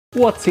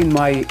What's in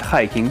my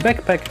hiking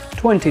backpack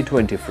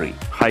 2023?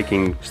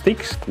 Hiking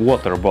sticks,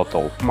 water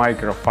bottle,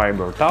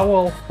 microfiber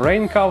towel,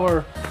 rain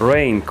cover,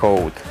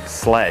 raincoat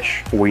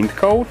 / wind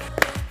coat,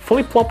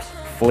 flip-flops,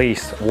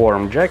 fleece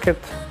warm jacket,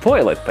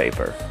 toilet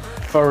paper,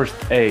 first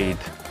aid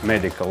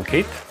medical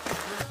kit,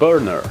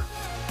 burner,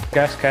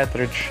 gas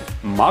cartridge,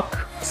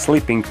 muck,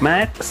 sleeping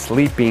mat,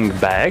 sleeping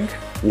bag,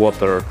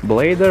 water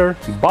bladder,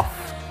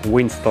 buff,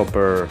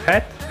 windstopper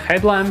hat,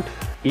 headlamp,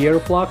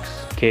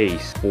 earplugs,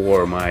 case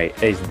for my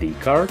SD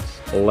cards,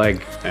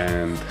 leg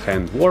and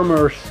hand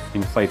warmers,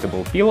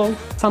 inflatable pillow,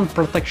 sun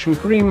protection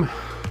cream,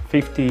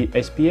 50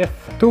 SPF,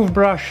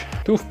 toothbrush,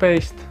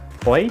 toothpaste,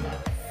 plate,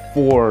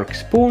 fork,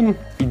 spoon,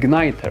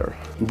 igniter,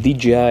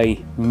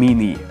 DJI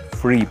Mini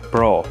 3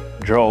 Pro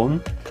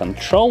drone,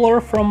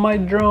 controller from my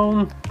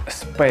drone,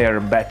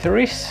 spare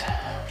batteries.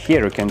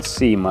 Here you can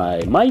see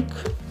my mic,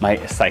 my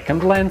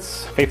second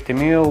lens,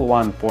 50mm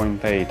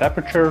 1.8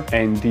 aperture,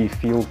 and the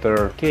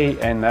filter K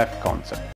and F concept.